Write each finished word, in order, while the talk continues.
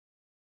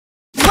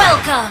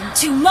Welcome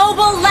to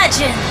Mobile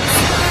Legends!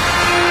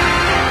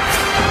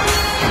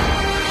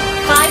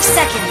 5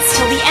 seconds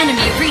till the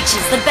enemy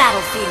reaches the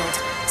battlefield.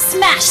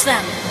 Smash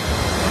them!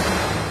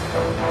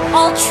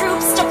 All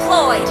troops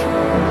deployed!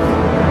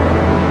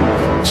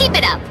 Keep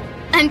it up,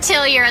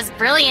 until you're as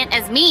brilliant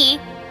as me.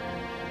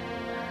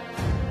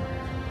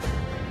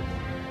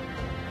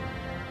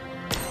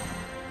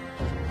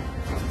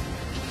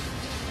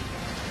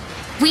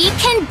 We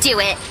can do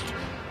it!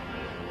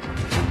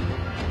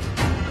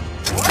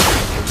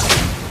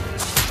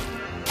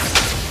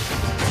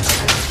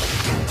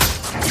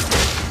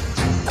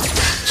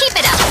 Keep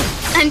it up,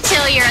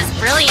 until you're as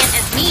brilliant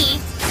as me.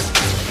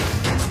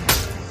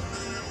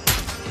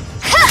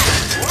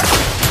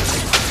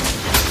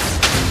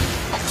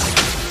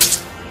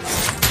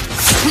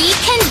 We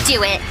can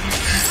do it!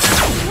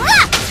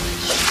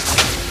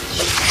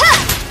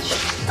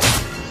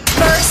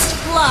 First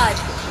blood!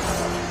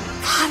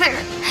 Father,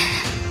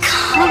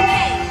 come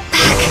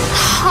back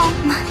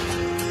home.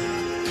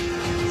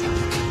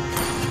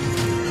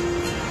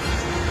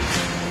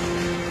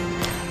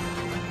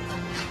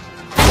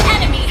 An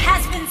enemy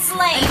has been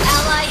slain! An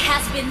ally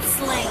has been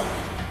slain!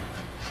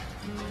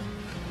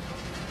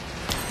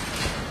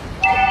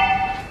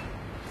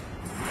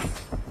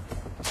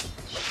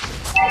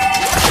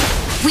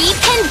 We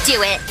can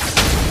do it!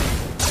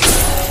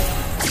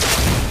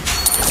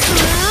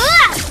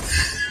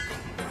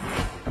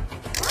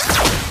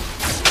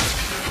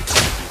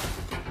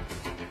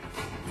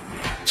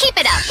 Keep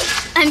it up,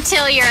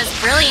 until you're as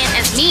brilliant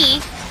as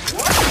me.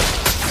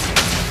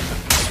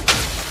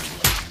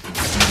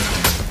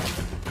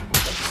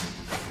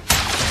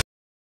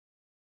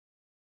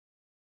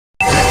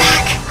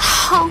 Back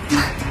home.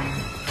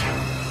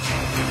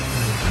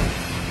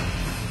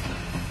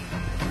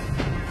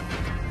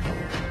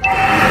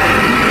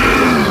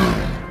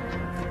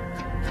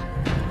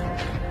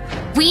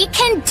 We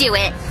can do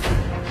it!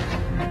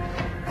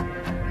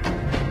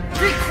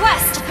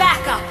 Request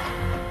backup!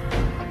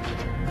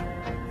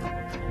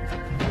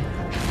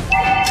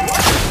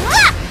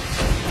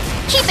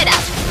 Keep it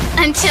up,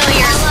 until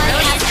you're as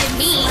brilliant as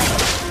me.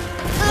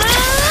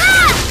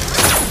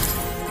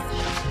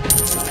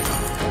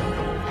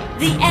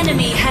 The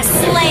enemy has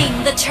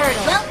slain the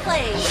turtle. Well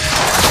played.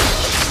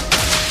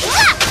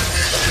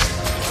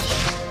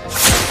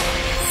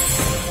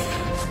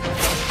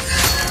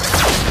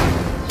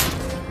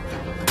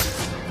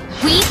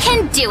 We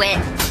can do it!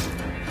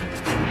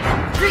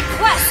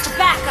 Request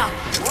backup!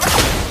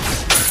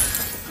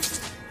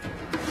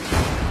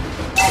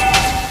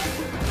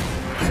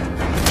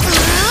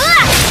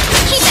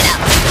 Keep it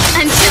up,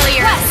 until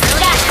you're as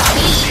brilliant as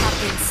me. Have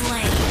been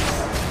slain.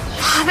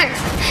 Father,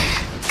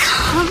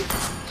 come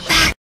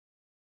back.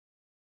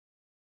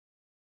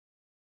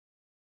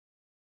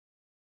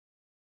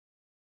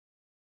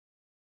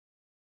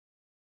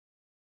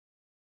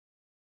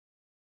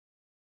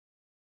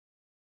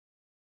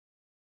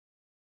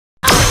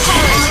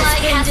 Ally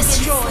has been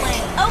destroyed.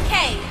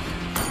 Okay.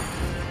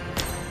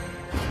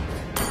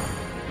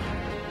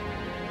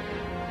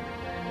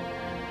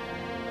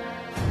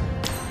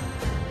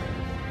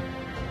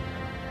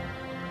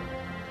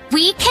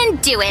 We can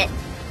do it!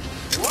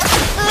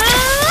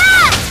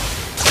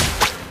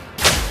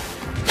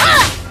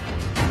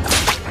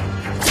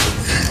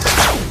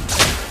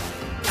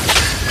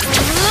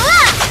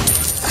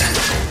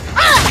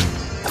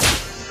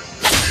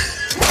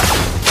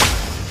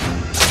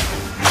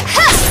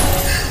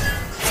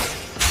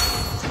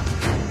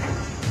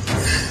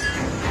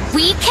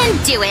 We can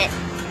do it!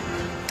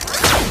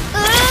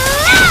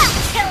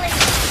 Killing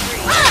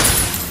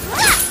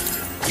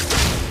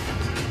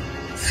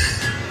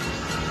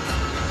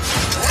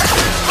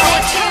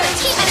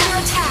Keep it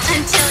up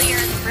until you're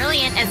as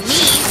brilliant as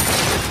me.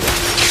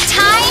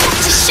 Time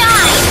to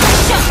shine!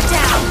 Shut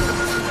down.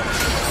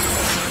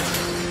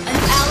 An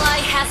ally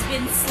has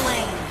been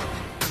slain.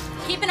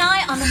 Keep an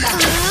eye on the map.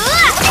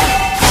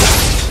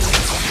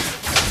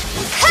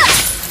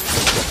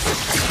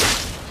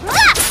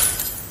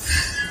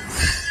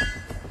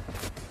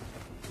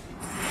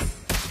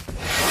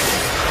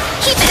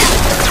 Keep it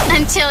up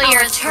until you're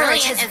Our as turret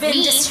brilliant has as been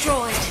me.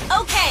 destroyed.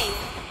 Okay.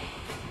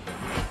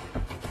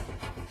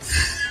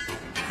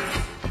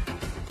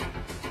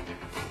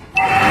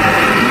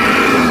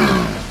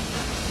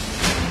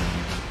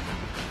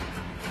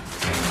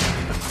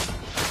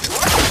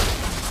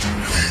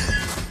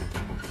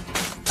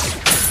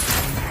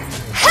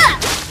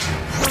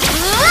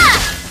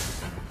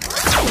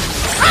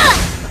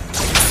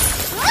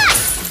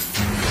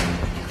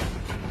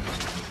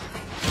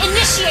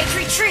 Initiate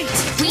retreat.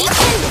 We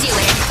can do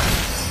it!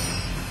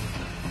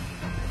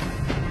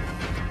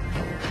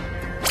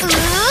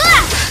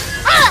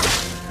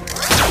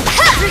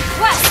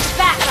 Request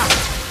backup.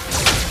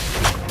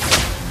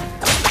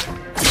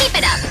 Keep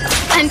it up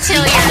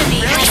until The you're as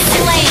enemy has brilliant as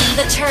slain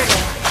the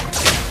turtle.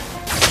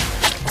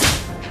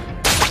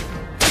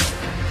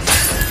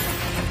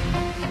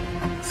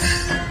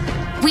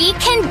 We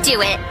can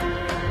do it!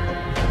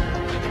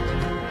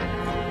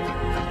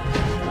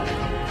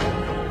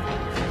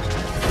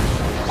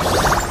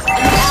 An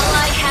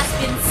ally has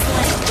been slain.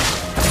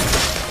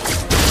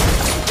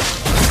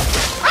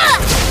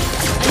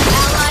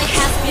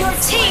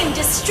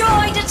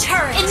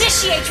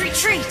 Initiate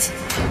retreat!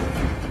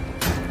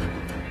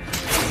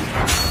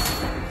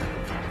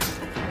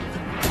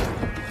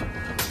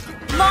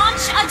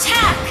 Launch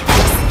attack!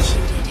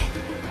 Executed.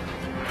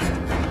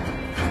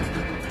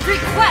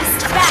 Request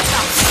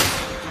backup!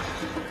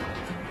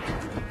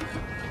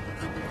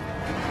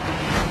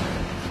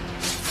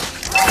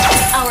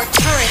 Our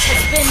turret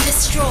has been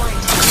destroyed.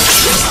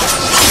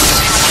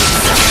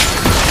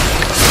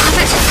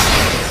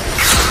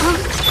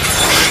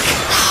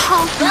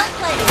 Well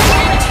played.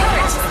 Our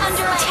turret is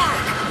under attack.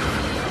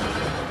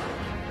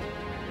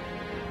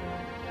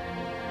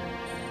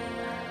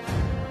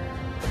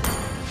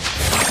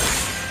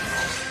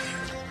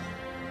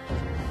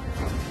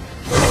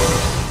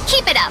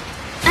 Keep it up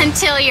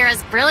until you're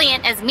as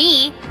brilliant as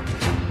me.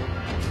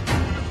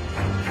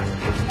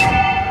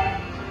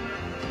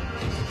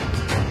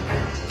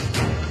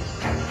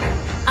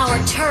 Our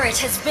turret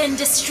has been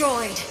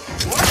destroyed.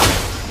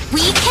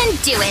 We can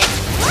do it.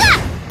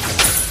 Ah!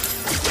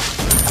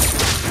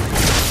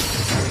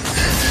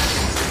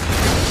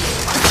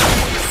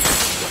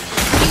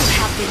 You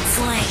have been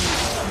slain.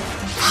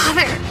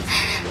 Father,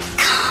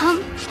 come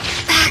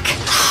back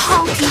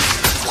home.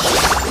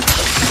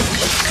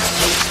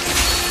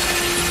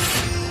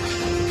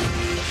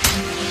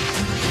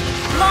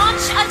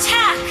 Launch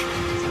attack!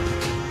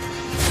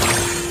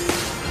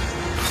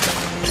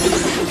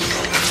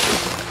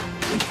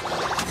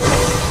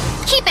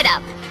 Keep it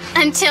up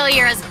until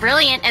you're as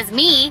brilliant as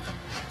me.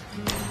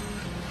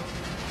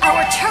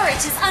 Our turret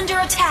is under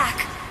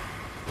attack.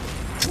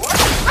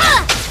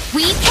 Ah!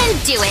 We can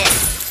do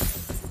it.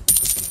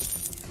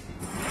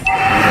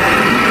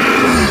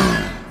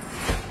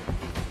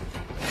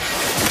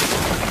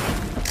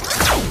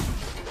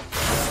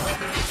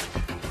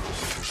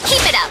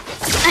 Keep it up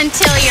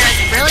until you're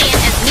as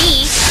brilliant as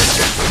me.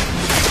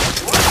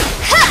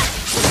 Ha!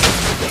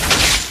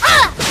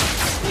 Ah!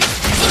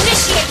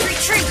 Initiate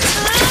retreat!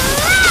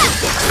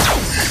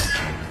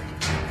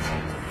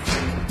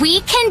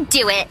 We can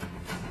do it.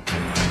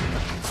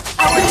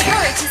 Our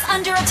turret is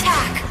under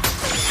attack.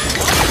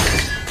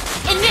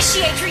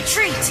 Initiate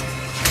retreat!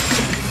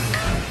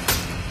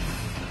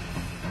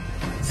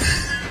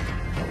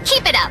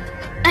 Keep it up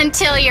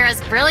until you're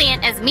as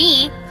brilliant as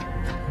me.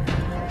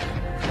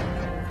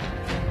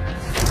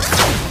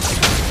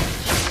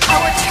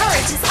 Our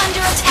turret is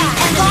under attack.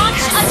 And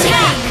launch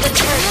attack! The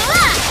turret.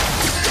 Ah!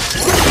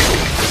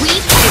 We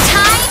can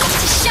time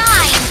to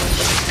shine.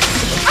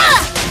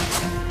 Ah!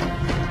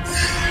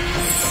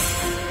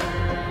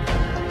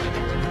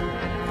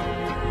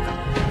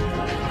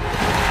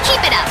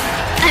 Keep it up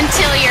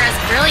until you're as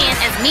brilliant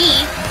as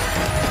me.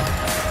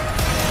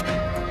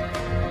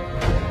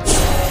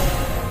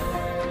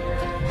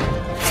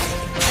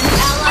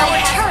 Our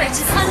turret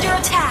is under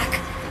attack.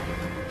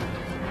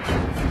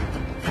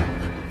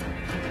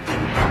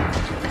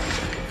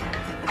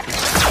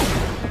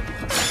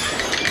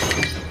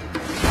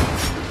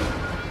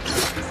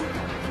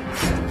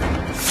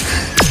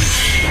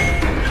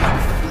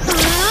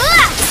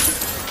 Ah!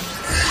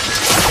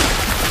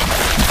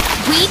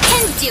 We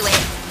can do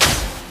it.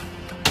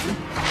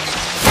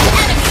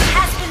 Enemy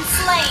has been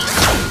slain.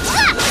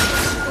 Ah!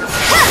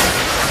 Ha!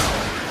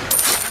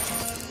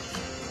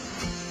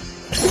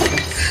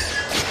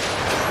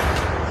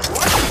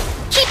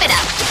 Keep it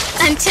up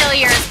until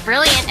you're as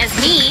brilliant as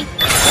me.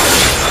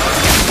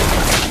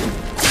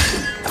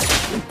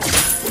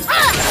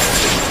 Ah!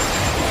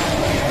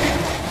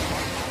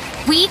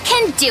 We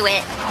can do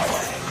it.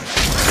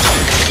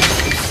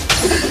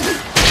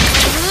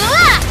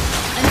 Ah!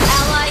 An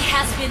ally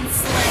has been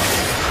slain.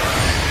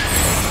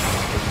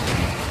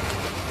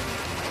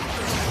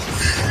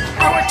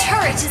 Our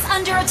turret is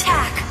under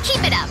attack.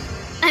 Keep it up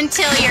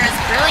until you're as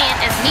brilliant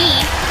as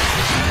me.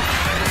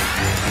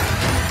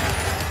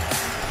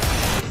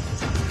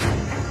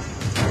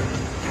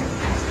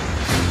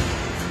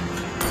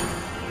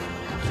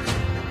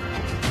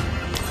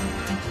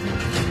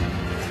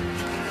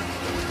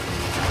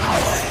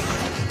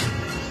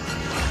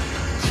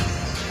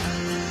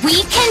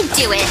 We can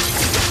do it.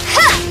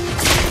 Ha!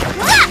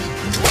 Ah!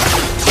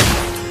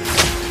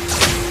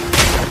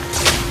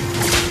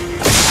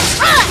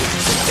 Ah!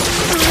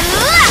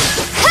 Ah!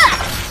 Ha!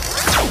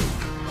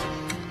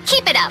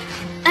 Keep it up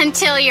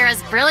until you're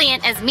as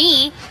brilliant as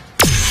me.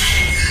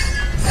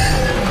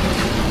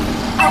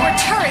 Our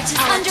turret is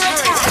under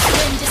attack. Has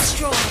been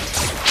destroyed.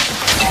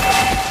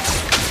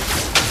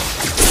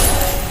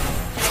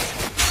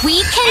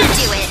 We can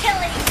do it.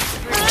 Killing.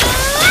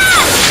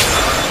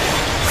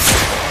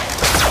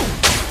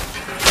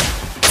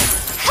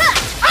 Ah!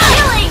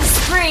 Killing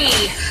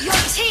spree!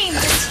 Your team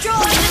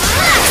destroyed the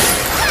turret!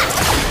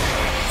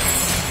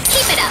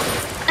 Keep it up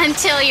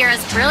until you're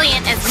as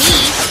brilliant as me.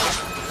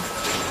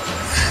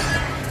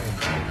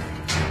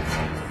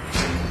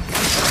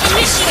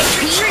 Initiate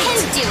We retreat!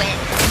 can do it.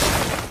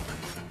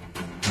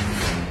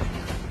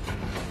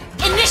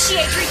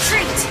 Initiate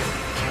retreat!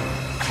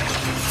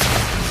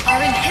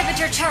 Our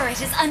inhibitor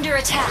turret is under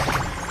attack.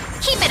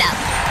 Keep it up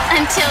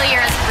until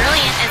you're as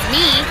brilliant as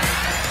me.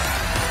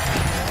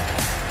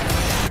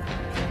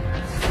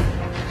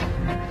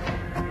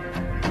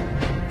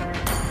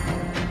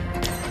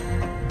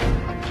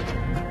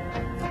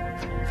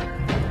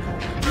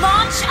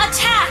 Launch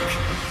attack!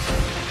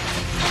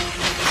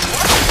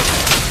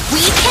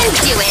 We can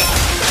do it!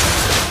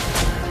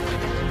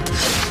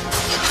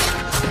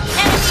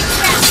 Enemy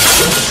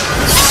rampage!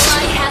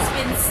 Ally has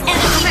been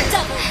enemy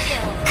double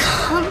kill!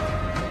 Come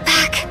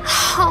back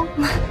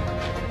home.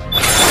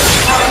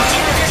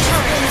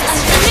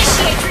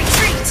 Initiate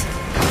retreat!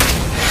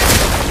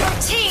 Your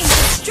team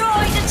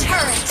destroyed a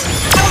turret!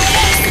 Our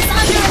base is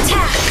under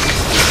attack!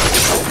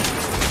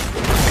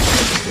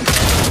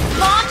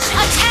 Launch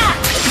attack!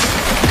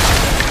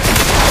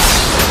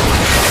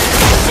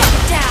 Shut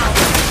down!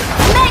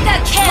 Mega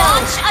kill!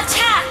 Launch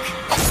attack!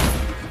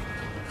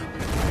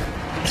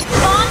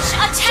 Launch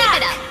Keep it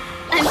attack! up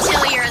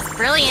until you're as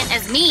brilliant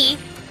as me.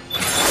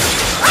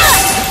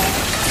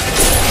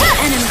 The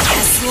enemy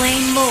has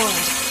slain Lord.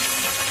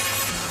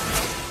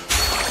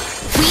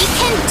 We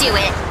can do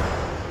it.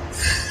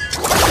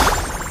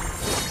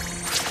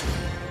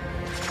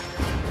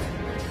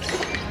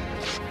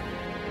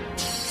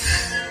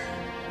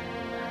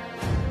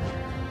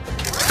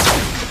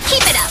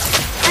 Keep it up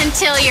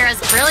until you're as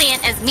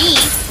brilliant as me.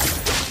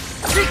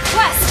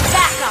 Request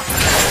backup!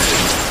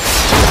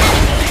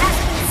 Enemy has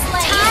been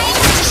slain! Time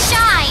to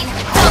shine.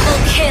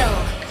 Double kill!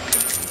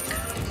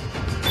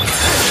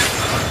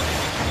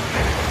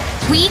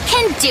 We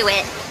can do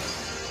it.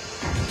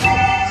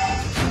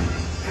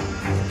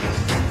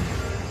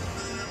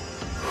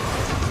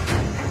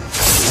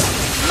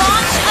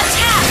 Launch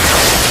attack!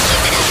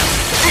 Keep it up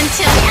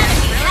until you're as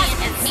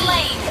brilliant as me.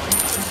 Slain!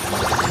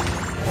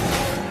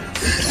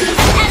 An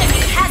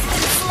enemy has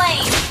been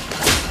slain!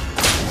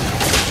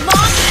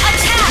 Launch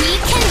attack! We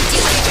can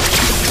do it.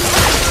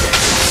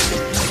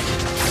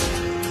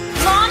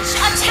 Launch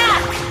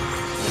attack!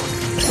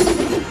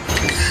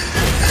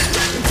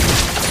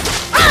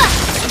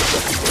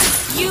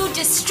 You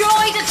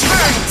destroyed a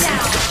turret!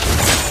 Down!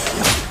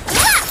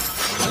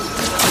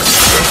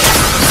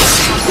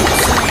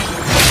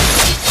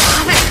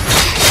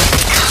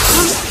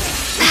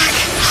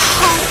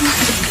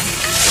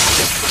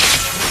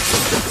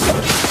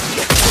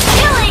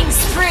 Killing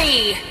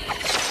spree!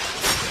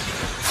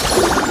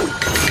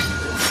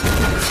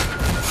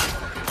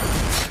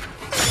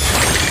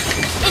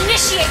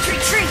 Initiate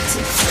retreat!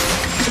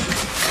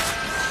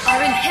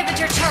 Our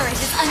inhibitor turret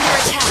is under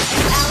attack.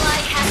 An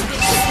ally has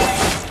been slain.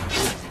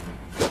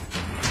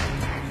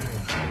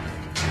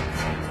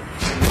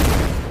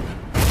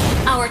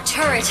 Our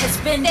turret has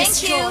been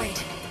destroyed.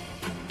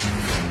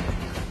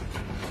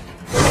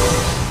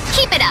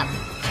 Keep it up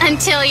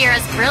until you're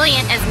as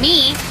brilliant as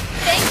me.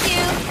 Thank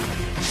you.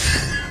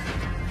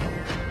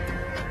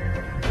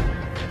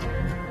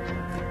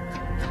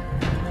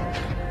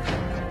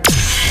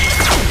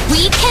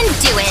 We can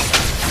do it.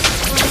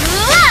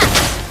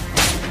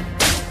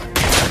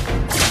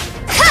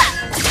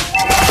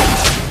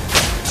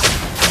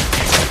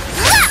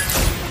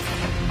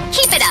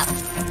 Keep it up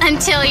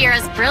until you're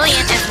as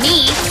brilliant as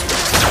me.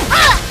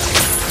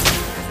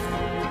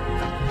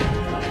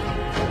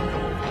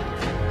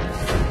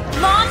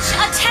 Launch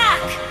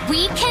attack!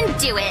 We can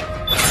do it.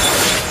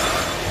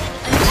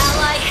 An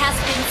ally has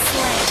been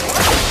slain.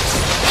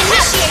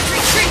 Initiate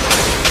retreat!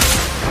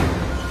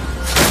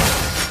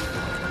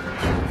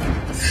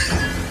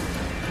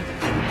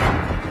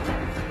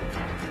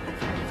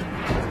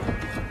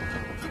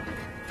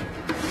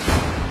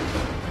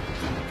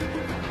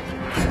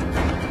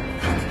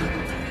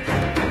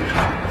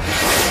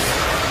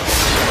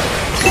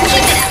 Keep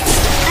it up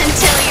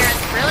until you're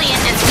as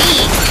brilliant as me.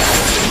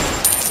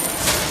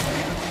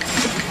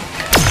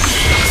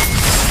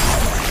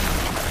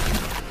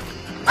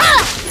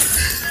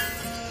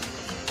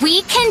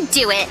 We can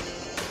do it.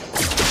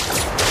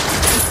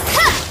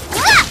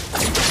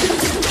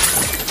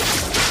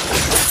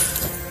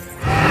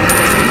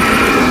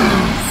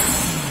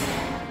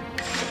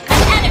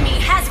 An enemy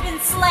has been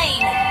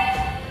slain.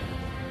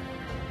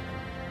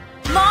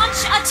 Launch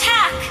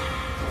attack!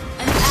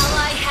 An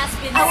ally has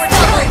been Our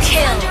double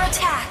kill! Under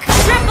attack!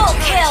 Triple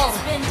kill!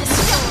 Has been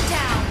destroyed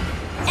down.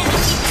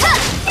 Enemy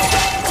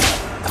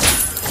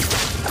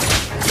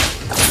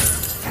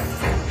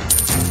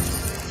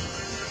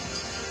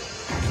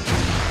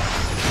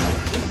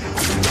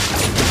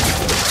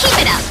Keep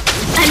it up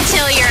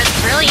until you're as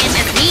brilliant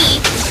as me.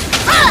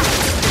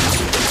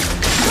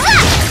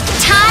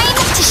 Time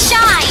to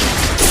shine.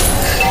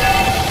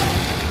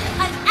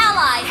 An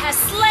ally has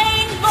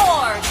slain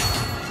Lord.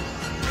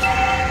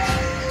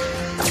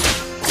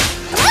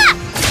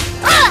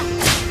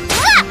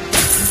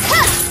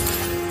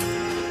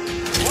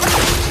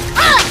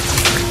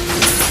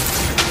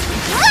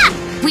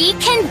 We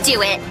can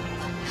do it.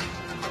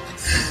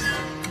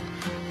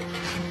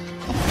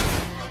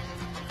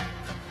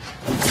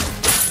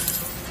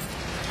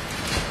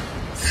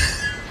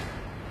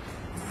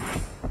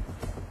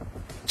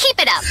 Keep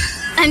it up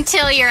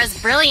until you're as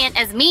brilliant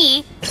as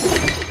me.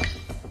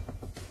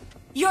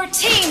 Your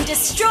team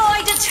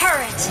destroyed a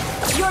turret.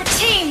 Your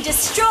team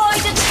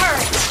destroyed a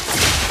turret.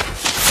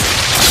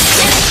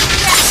 Enemy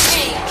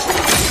rampage.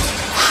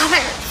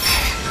 Father,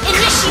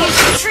 Initiate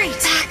retreat.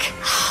 back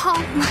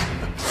home.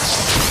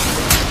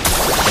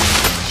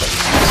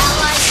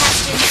 Ally has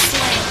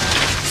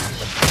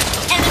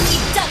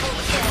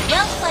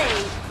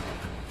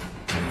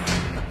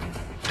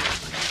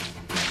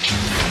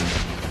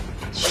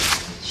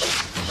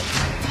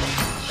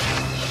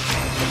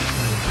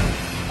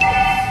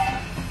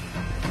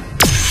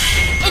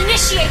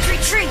Initiate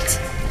retreat!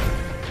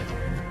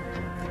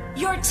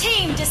 Your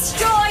team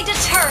destroyed a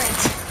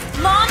turret!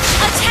 Launch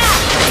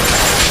attack!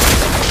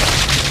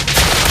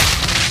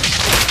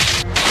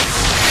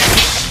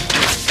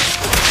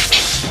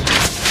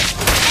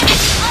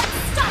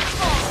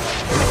 Unstoppable!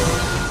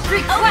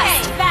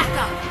 Request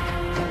backup!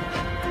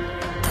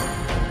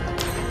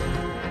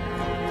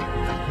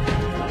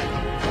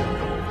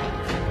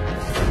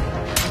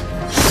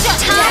 Shut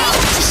Time down!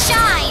 to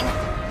shine!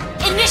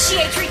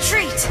 Initiate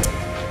retreat!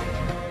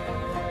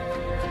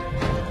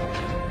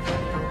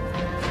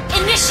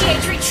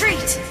 Initiate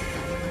retreat!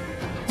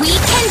 We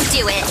can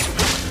do it!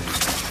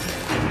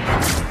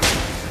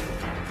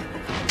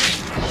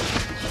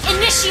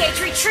 Initiate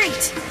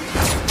retreat!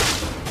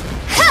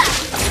 Ha!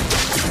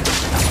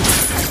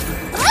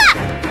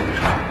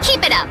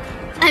 Keep it up!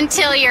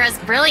 Until you're as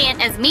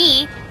brilliant as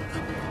me.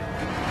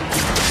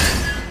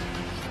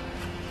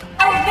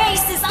 Our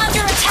base is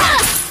under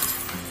attack!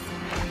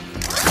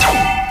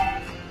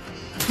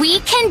 We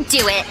can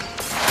do it!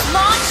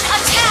 Launch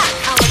attack!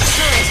 Our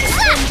turret has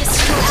been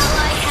destroyed.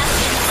 Ally has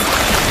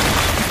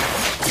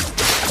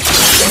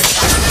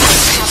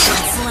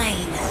been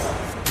slain.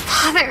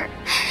 Father,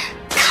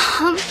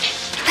 come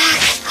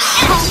back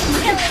home.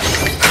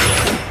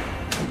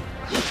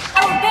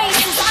 Our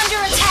base is under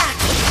attack!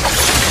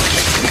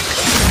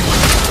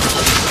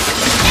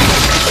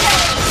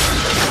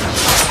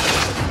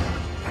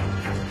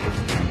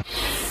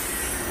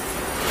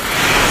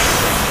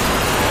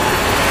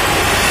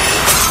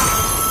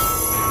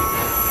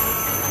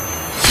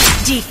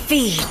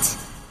 Defeat!